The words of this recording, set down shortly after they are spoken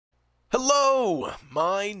Hello,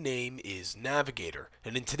 my name is Navigator,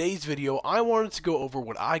 and in today's video I wanted to go over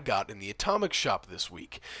what I got in the Atomic Shop this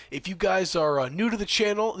week. If you guys are new to the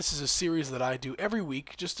channel, this is a series that I do every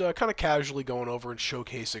week, just kind of casually going over and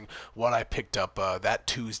showcasing what I picked up that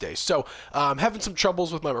Tuesday. So I'm having some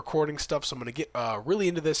troubles with my recording stuff, so I'm going to get really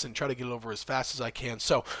into this and try to get it over as fast as I can.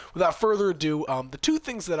 So without further ado, the two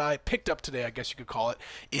things that I picked up today, I guess you could call it,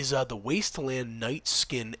 is the Wasteland Night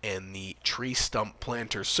Skin and the Tree Stump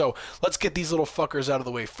Planters. So let's get these little fuckers out of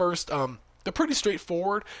the way first. They're pretty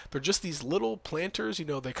straightforward. They're just these little planters. You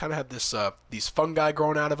know, they kind of have this these fungi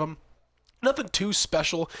growing out of them. Nothing too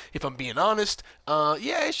special, if I'm being honest.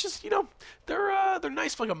 Yeah, it's just, you know, they're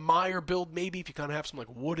nice for like a mire build, maybe, if you kind of have some like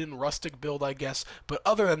wooden rustic build, I guess. But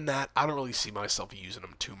other than that, I don't really see myself using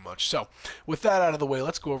them too much. So with that out of the way,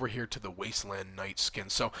 let's go over here to the Wasteland Night Skin.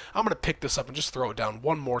 So I'm going to pick this up and just throw it down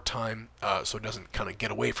one more time so it doesn't kind of get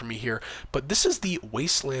away from me here. But this is the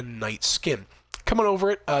Wasteland Night Skin. Coming over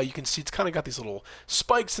it, you can see it's kind of got these little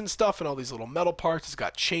spikes and stuff and all these little metal parts. It's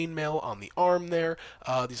got chainmail on the arm there,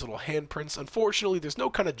 these little handprints. Unfortunately, there's no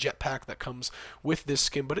kind of jetpack that comes with this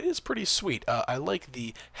skin, but it is pretty sweet. I like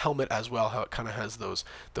the helmet as well, how it kind of has those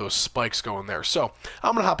spikes going there. So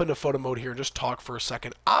I'm going to hop into photo mode here and just talk for a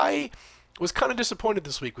second. I was kind of disappointed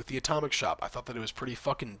this week with the Atomic Shop. I thought that it was pretty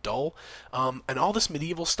fucking dull. And all this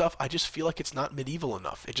medieval stuff, I just feel like it's not medieval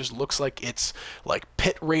enough. It just looks like it's like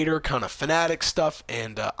Pit Raider kind of fanatic stuff,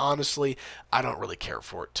 and honestly, I don't really care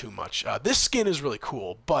for it too much. This skin is really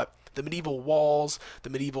cool, but the medieval walls, the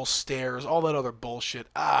medieval stairs, all that other bullshit,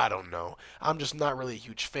 I don't know. I'm just not really a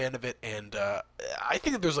huge fan of it, and I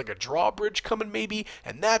think that there's like a drawbridge coming maybe,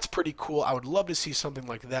 and that's pretty cool. I would love to see something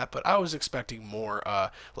like that, but I was expecting more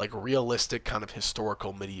like realistic kind of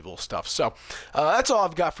historical medieval stuff. So that's all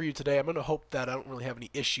I've got for you today. I'm going to hope that I don't really have any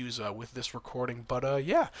issues with this recording, but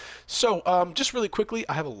yeah. So just really quickly,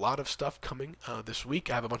 I have a lot of stuff coming this week.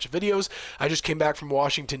 I have a bunch of videos. I just came back from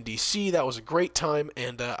Washington, D.C. That was a great time,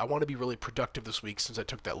 and I want to be really productive this week since I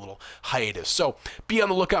took that little hiatus. So be on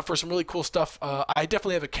the lookout for some really cool stuff. I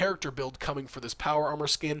definitely have a character build coming for this power armor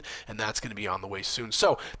skin, and that's going to be on the way soon.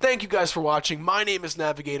 So thank you guys for watching. My name is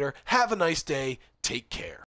Navigator. Have a nice day. Take care.